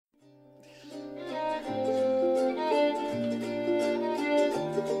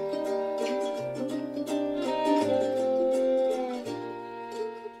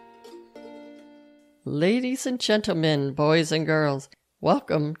Ladies and gentlemen, boys and girls,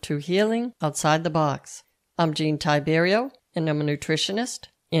 welcome to Healing Outside the Box. I'm Jean Tiberio, and I'm a nutritionist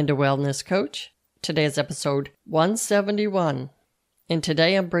and a wellness coach. Today is episode 171, and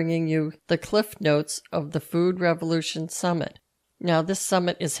today I'm bringing you the Cliff Notes of the Food Revolution Summit. Now, this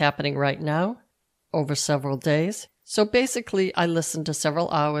summit is happening right now, over several days, so basically I listened to several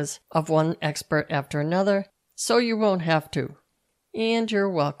hours of one expert after another, so you won't have to. And you're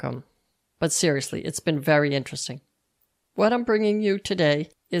welcome. But seriously, it's been very interesting. What I'm bringing you today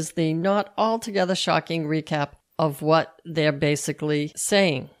is the not altogether shocking recap of what they're basically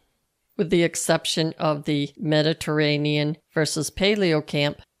saying. With the exception of the Mediterranean versus paleo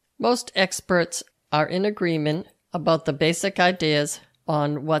camp, most experts are in agreement about the basic ideas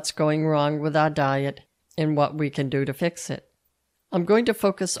on what's going wrong with our diet and what we can do to fix it. I'm going to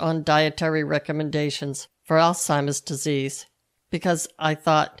focus on dietary recommendations for Alzheimer's disease because I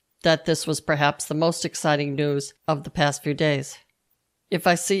thought that this was perhaps the most exciting news of the past few days. If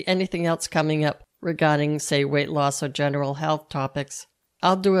I see anything else coming up regarding, say, weight loss or general health topics,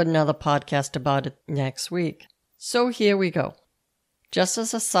 I'll do another podcast about it next week. So here we go. Just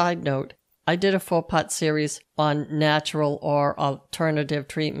as a side note, I did a 4-part series on natural or alternative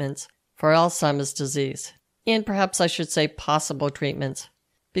treatments for Alzheimer's disease, and perhaps I should say possible treatments,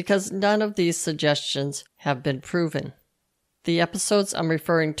 because none of these suggestions have been proven. The episodes I'm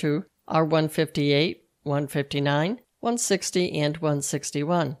referring to are 158, 159, 160, and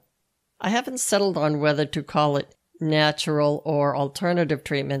 161. I haven't settled on whether to call it natural or alternative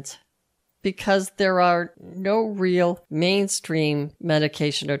treatments because there are no real mainstream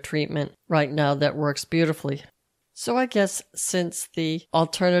medication or treatment right now that works beautifully. So I guess since the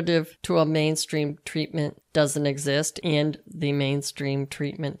alternative to a mainstream treatment doesn't exist and the mainstream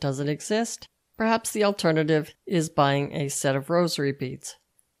treatment doesn't exist, perhaps the alternative is buying a set of rosary beads.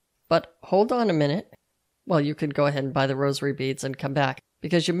 But hold on a minute. Well, you could go ahead and buy the rosary beads and come back,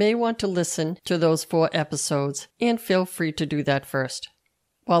 because you may want to listen to those 4 episodes, and feel free to do that first.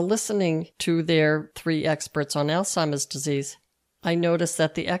 While listening to their 3 experts on Alzheimer's disease, I noticed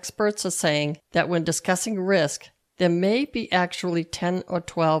that the experts are saying that when discussing risk, there may be actually 10 or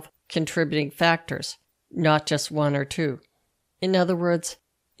 12 contributing factors, not just 1 or 2. In other words,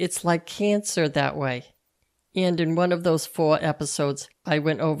 it's like cancer that way. And in one of those 4 episodes, I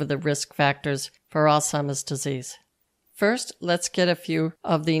went over the risk factors for Alzheimer's disease. First, let's get a few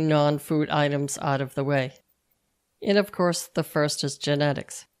of the non-food items out of the way. And of course, the first is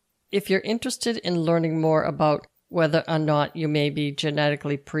genetics. If you're interested in learning more about whether or not you may be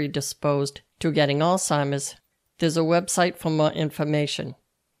genetically predisposed to getting Alzheimer's, there's a website for more information.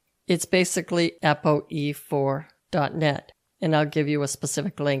 It's basically apoe4.net. And I'll give you a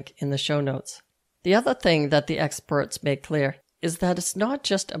specific link in the show notes. The other thing that the experts make clear is that it's not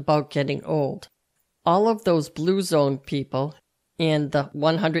just about getting old. All of those blue zone people and the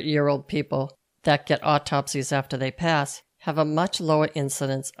 100-year-old people that get autopsies after they pass have a much lower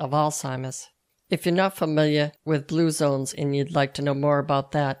incidence of Alzheimer's. If you're not familiar with blue zones and you'd like to know more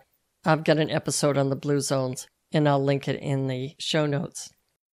about that, I've got an episode on the blue zones, and I'll link it in the show notes.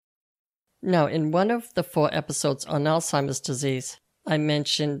 Now, in one of the 4 episodes on Alzheimer's disease, I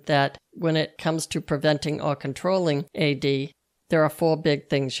mentioned that when it comes to preventing or controlling AD, there are 4 big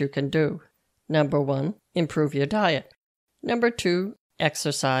things you can do. Number 1, improve your diet. Number 2,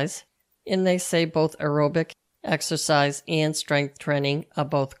 exercise. And they say both aerobic exercise and strength training are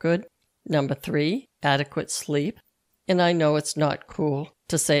both good. Number 3, adequate sleep. And I know it's not cool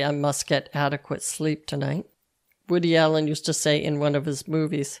to say I must get adequate sleep tonight. Woody Allen used to say in one of his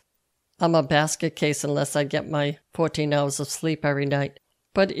movies, I'm a basket case unless I get my 14 hours of sleep every night.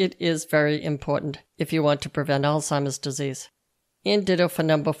 But it is very important if you want to prevent Alzheimer's disease. And ditto for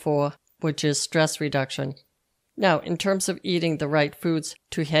number 4, which is stress reduction. Now, in terms of eating the right foods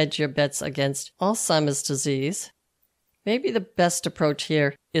to hedge your bets against Alzheimer's disease, maybe the best approach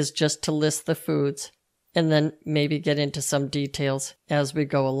here is just to list the foods and then maybe get into some details as we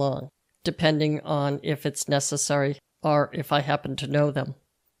go along, depending on if it's necessary or if I happen to know them.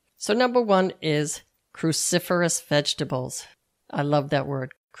 So number 1 is cruciferous vegetables. I love that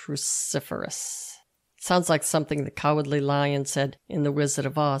word, cruciferous. Sounds like something the Cowardly Lion said in The Wizard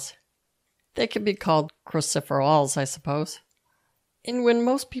of Oz. They can be called cruciferols, I suppose. And when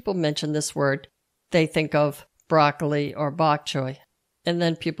most people mention this word, they think of broccoli or bok choy. And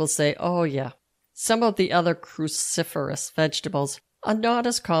then people say, oh yeah, some of the other cruciferous vegetables are not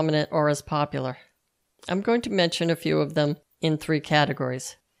as common or as popular. I'm going to mention a few of them in 3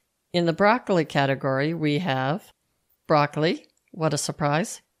 categories. In the broccoli category, we have broccoli, what a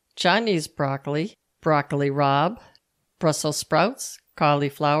surprise, Chinese broccoli, broccoli rabe, Brussels sprouts,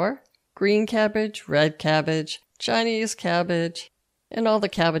 cauliflower, green cabbage, red cabbage, Chinese cabbage, and all the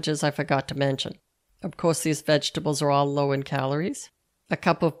cabbages I forgot to mention. Of course, these vegetables are all low in calories. A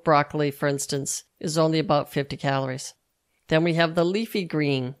cup of broccoli, for instance, is only about 50 calories. Then we have the leafy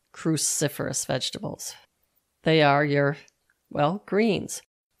green cruciferous vegetables. They are your, greens.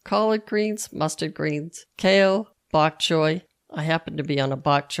 Collard greens, mustard greens, kale, bok choy. I happen to be on a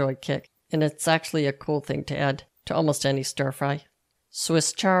bok choy kick, and it's actually a cool thing to add to almost any stir fry.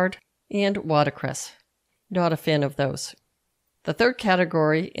 Swiss chard, and watercress. Not a fan of those. The third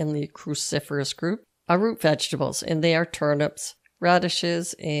category in the cruciferous group are root vegetables, and they are turnips,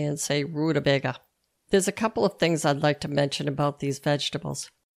 radishes, and say rutabaga. There's a couple of things I'd like to mention about these vegetables.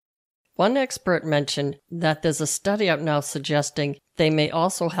 One expert mentioned that there's a study out now suggesting they may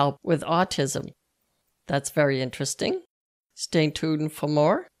also help with autism. That's very interesting. Stay tuned for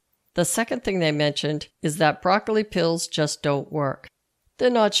more. The second thing they mentioned is that broccoli pills just don't work. They're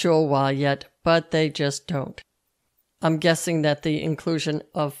not sure why yet, but they just don't. I'm guessing that the inclusion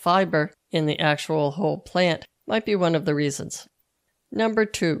of fiber in the actual whole plant might be one of the reasons. Number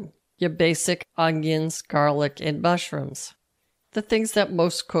 2, your basic onions, garlic, and mushrooms. The things that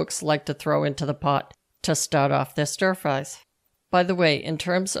most cooks like to throw into the pot to start off their stir fries. By the way, in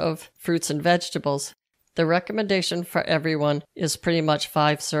terms of fruits and vegetables, the recommendation for everyone is pretty much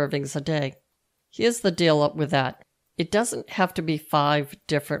 5 servings a day. Here's the deal up with that. It doesn't have to be 5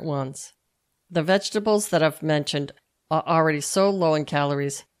 different ones. The vegetables that I've mentioned are already so low in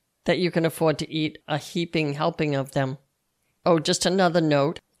calories that you can afford to eat a heaping helping of them. Oh, just another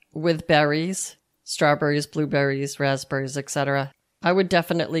note, with berries, strawberries, blueberries, raspberries, etc., I would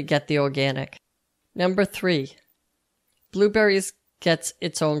definitely get the organic. Number 3, blueberries gets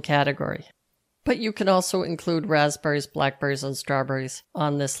its own category, but you can also include raspberries, blackberries, and strawberries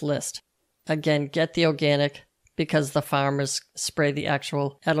on this list. Again, get the organic because the farmers spray the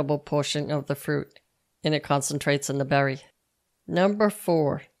actual edible portion of the fruit, and it concentrates in the berry. Number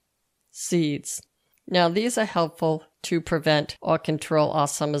 4, seeds. Now, these are helpful to prevent or control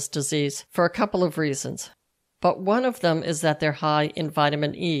Alzheimer's disease for a couple of reasons. But one of them is that they're high in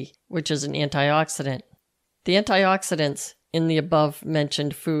vitamin E, which is an antioxidant. The antioxidants in the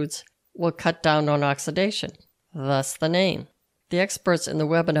above-mentioned foods will cut down on oxidation, thus the name. The experts in the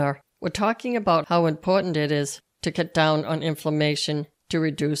webinar were talking about how important it is to cut down on inflammation to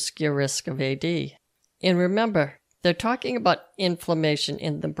reduce your risk of AD. And remember, they're talking about inflammation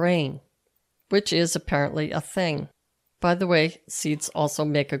in the brain, which is apparently a thing. By the way, seeds also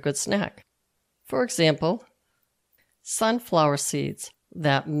make a good snack. For example, sunflower seeds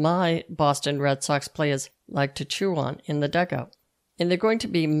that my Boston Red Sox players like to chew on in the dugout. And they're going to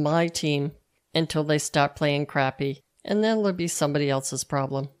be my team until they start playing crappy, and then it'll be somebody else's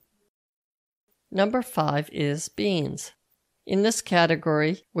problem. Number 5 is beans. In this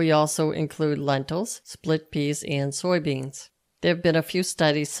category, we also include lentils, split peas, and soybeans. There have been a few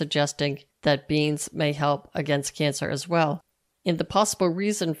studies suggesting that beans may help against cancer as well, and the possible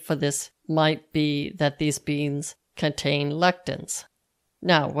reason for this might be that these beans contain lectins.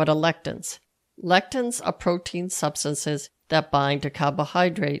 Now, what are lectins? Lectins are protein substances that bind to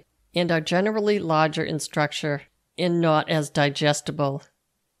carbohydrate and are generally larger in structure and not as digestible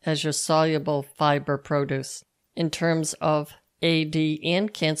as your soluble fiber produce. In terms of AD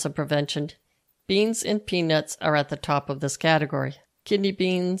and cancer prevention, beans and peanuts are at the top of this category. Kidney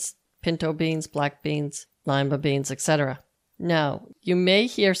beans, pinto beans, black beans, lima beans, etc. Now, you may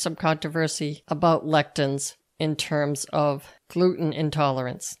hear some controversy about lectins in terms of gluten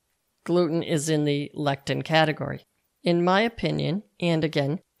intolerance. Gluten is in the lectin category. In my opinion, and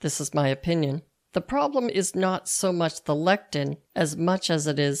again, this is my opinion, the problem is not so much the lectin as much as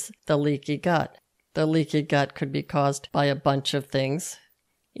it is the leaky gut. The leaky gut could be caused by a bunch of things.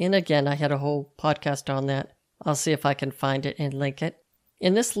 And again, I had a whole podcast on that. I'll see if I can find it and link it.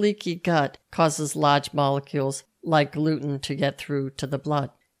 And this leaky gut causes large molecules like gluten to get through to the blood.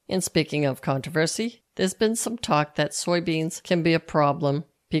 And speaking of controversy, there's been some talk that soybeans can be a problem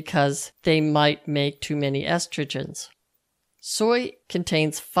because they might make too many estrogens. Soy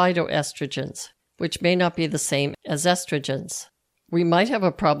contains phytoestrogens, which may not be the same as estrogens. We might have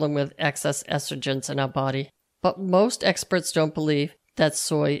a problem with excess estrogens in our body, but most experts don't believe that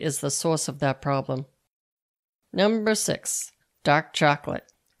soy is the source of that problem. Number 6, dark chocolate.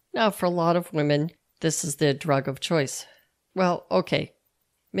 Now, for a lot of women, this is their drug of choice. Well, okay,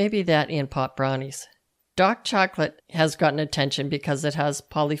 maybe that and pot brownies. Dark chocolate has gotten attention because it has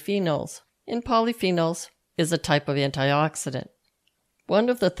polyphenols, and polyphenols is a type of antioxidant. One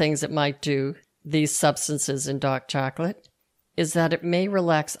of the things it might do, these substances in dark chocolate, is that it may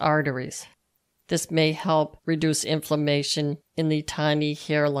relax arteries. This may help reduce inflammation in the tiny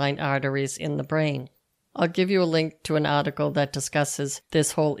hairline arteries in the brain. I'll give you a link to an article that discusses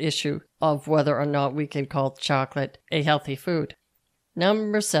this whole issue of whether or not we can call chocolate a healthy food.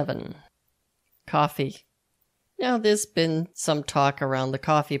 Number 7, coffee. Now, there's been some talk around the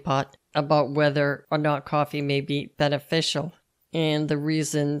coffee pot about whether or not coffee may be beneficial, and the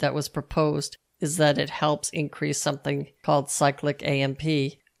reason that was proposed is that it helps increase something called cyclic AMP,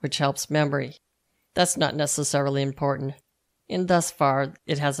 which helps memory. That's not necessarily important, and thus far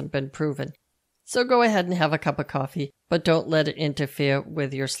it hasn't been proven. So go ahead and have a cup of coffee, but don't let it interfere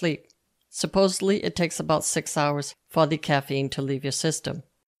with your sleep. Supposedly, it takes about 6 hours for the caffeine to leave your system.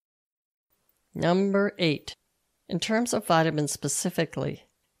 Number 8. In terms of vitamins specifically,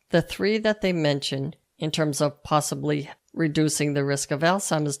 the 3 that they mention in terms of possibly reducing the risk of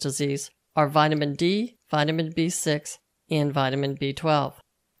Alzheimer's disease are vitamin D, vitamin B6, and vitamin B12.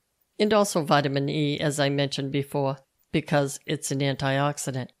 And also vitamin E, as I mentioned before, because it's an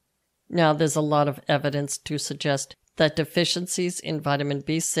antioxidant. Now, there's a lot of evidence to suggest that deficiencies in vitamin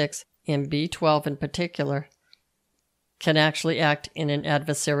B6 and B12 in particular can actually act in an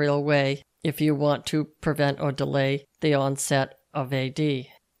adversarial way if you want to prevent or delay the onset of AD.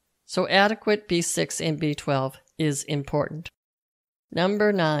 So adequate B6 and B12 is important.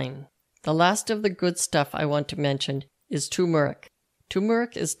 Number 9. The last of the good stuff I want to mention is turmeric.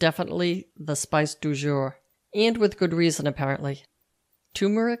 Turmeric is definitely the spice du jour, and with good reason apparently.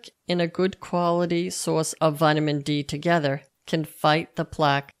 Turmeric and a good quality source of vitamin D together can fight the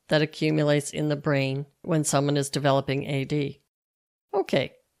plaque that accumulates in the brain when someone is developing AD.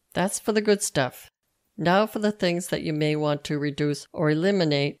 Okay, that's for the good stuff. Now for the things that you may want to reduce or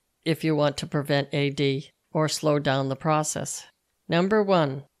eliminate if you want to prevent AD or slow down the process. Number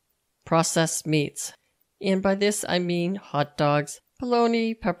 1, processed meats. And by this I mean hot dogs,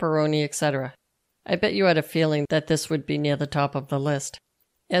 bologna, pepperoni, etc. I bet you had a feeling that this would be near the top of the list.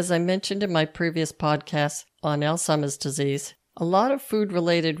 As I mentioned in my previous podcast on Alzheimer's disease, a lot of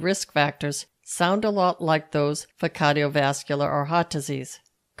food-related risk factors sound a lot like those for cardiovascular or heart disease.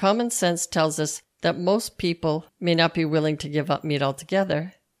 Common sense tells us that most people may not be willing to give up meat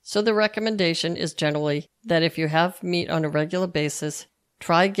altogether, so the recommendation is generally that if you have meat on a regular basis,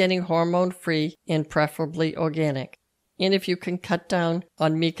 try getting hormone-free and preferably organic. And if you can cut down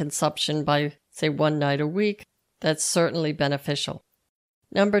on meat consumption by, say, 1 night a week, that's certainly beneficial.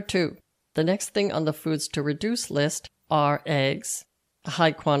 Number 2, the next thing on the foods to reduce list are eggs, a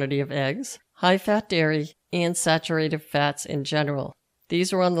high quantity of eggs, high-fat dairy, and saturated fats in general.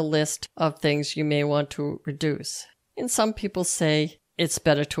 These are on the list of things you may want to reduce. And some people say it's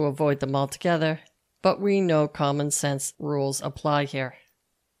better to avoid them altogether, but we know common sense rules apply here.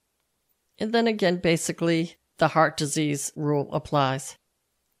 And then again, basically, the heart disease rule applies.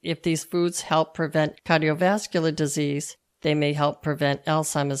 If these foods help prevent cardiovascular disease, they may help prevent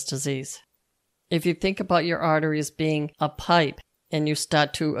Alzheimer's disease. If you think about your arteries being a pipe and you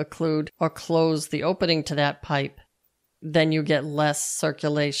start to occlude or close the opening to that pipe, then you get less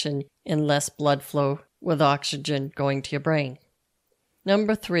circulation and less blood flow with oxygen going to your brain.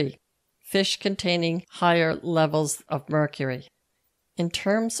 Number 3, fish containing higher levels of mercury. In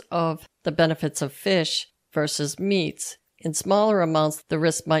terms of the benefits of fish versus meats, in smaller amounts the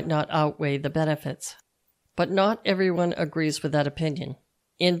risk might not outweigh the benefits. But not everyone agrees with that opinion.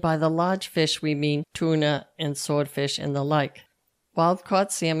 And by the large fish we mean tuna and swordfish and the like.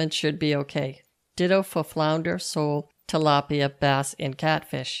 Wild-caught salmon should be okay. Ditto for flounder, sole, tilapia, bass, and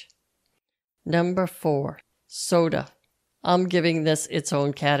catfish. Number 4, soda. I'm giving this its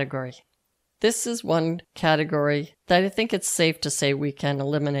own category. This is one category that I think it's safe to say we can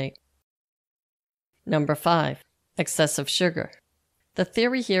eliminate. Number 5, excessive sugar. The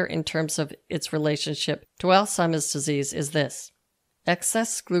theory here in terms of its relationship to Alzheimer's disease is this.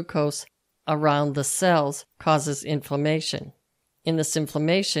 Excess glucose around the cells causes inflammation, and this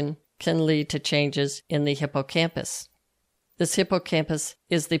inflammation can lead to changes in the hippocampus. This hippocampus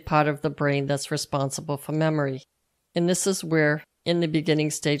is the part of the brain that's responsible for memory, and this is where, in the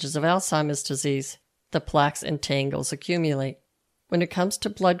beginning stages of Alzheimer's disease, the plaques and tangles accumulate. When it comes to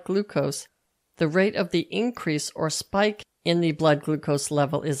blood glucose, the rate of the increase or spike in the blood glucose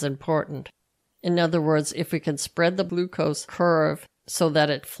level is important. In other words, if we can spread the glucose curve so that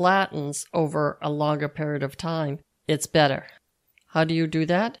it flattens over a longer period of time, it's better. How do you do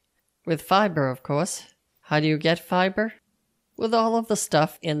that? With fiber, of course. How do you get fiber? With all of the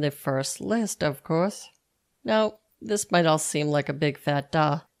stuff in the first list, of course. Now, this might all seem like a big fat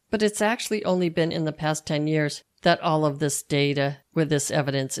duh, but it's actually only been in the past 10 years that all of this data with this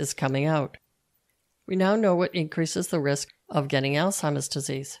evidence is coming out. We now know what increases the risk of getting Alzheimer's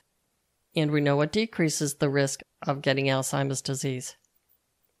disease. and we know it decreases the risk of getting Alzheimer's disease.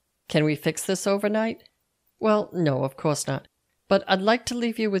 Can we fix this overnight? Well, no, of course not. But I'd like to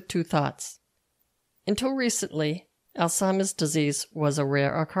leave you with two thoughts. Until recently, Alzheimer's disease was a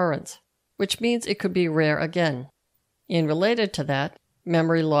rare occurrence, which means it could be rare again. And related to that,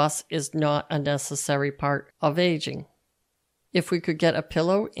 memory loss is not a necessary part of aging. If we could get a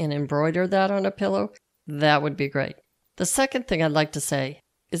pillow and embroider that on a pillow, that would be great. The second thing I'd like to say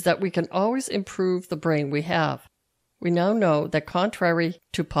is that we can always improve the brain we have. We now know that contrary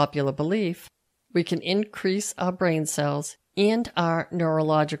to popular belief, we can increase our brain cells and our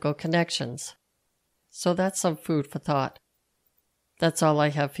neurological connections. So that's some food for thought. That's all I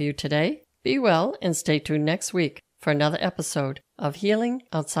have for you today. Be well and stay tuned next week for another episode of Healing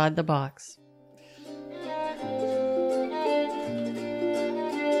Outside the Box.